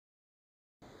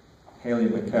Haley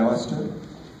McAllister,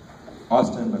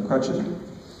 Austin McCrutcheon,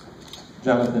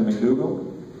 Jonathan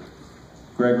McDougall,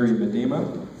 Gregory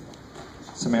Medema,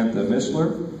 Samantha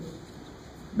Mishler,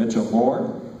 Mitchell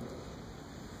Moore,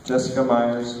 Jessica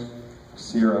Myers,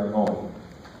 Sierra Owen.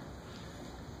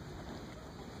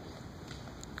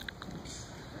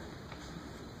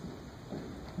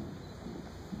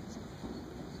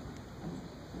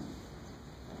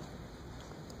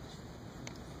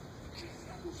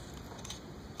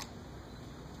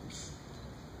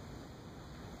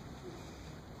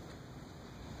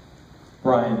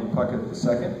 Brian Puckett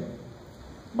II,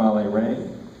 Molly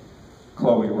Rain,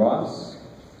 Chloe Ross,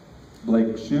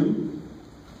 Blake Shue,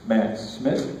 Matt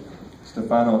Smith,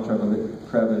 Stefano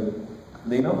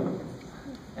Trevelino,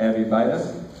 Abby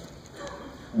Vida,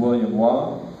 William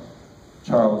Waugh,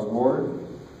 Charles Ward,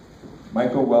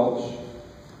 Michael Welch,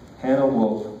 Hannah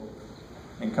Wolf,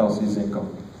 and Kelsey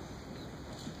Zinko.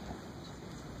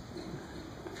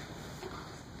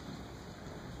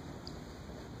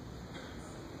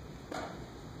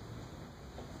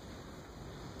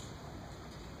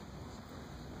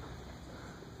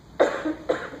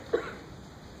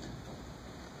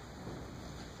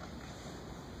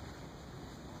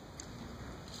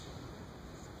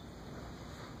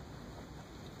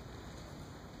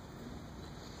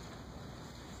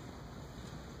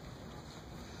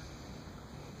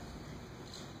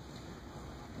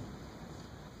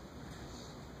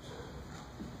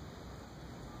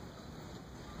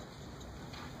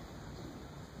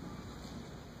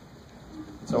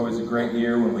 It's always a great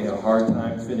year when we have a hard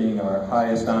time fitting our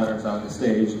highest honors on the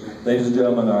stage. Ladies and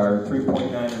gentlemen, our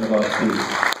 3.9 and above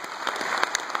students.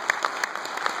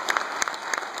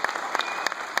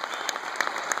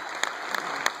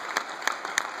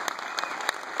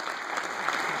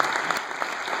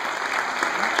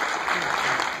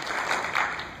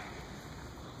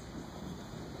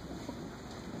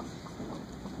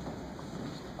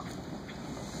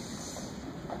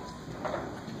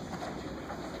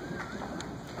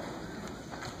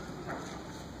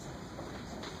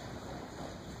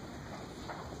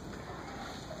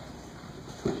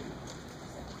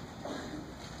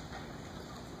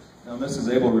 Now,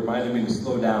 Mrs. Abel reminded me to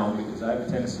slow down because I have a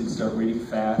tendency to start reading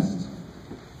fast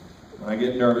when I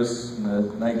get nervous and the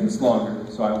night gets longer.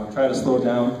 So I will try to slow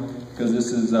down because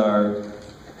this is our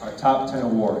top 10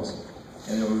 awards.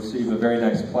 And it will receive a very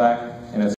nice plaque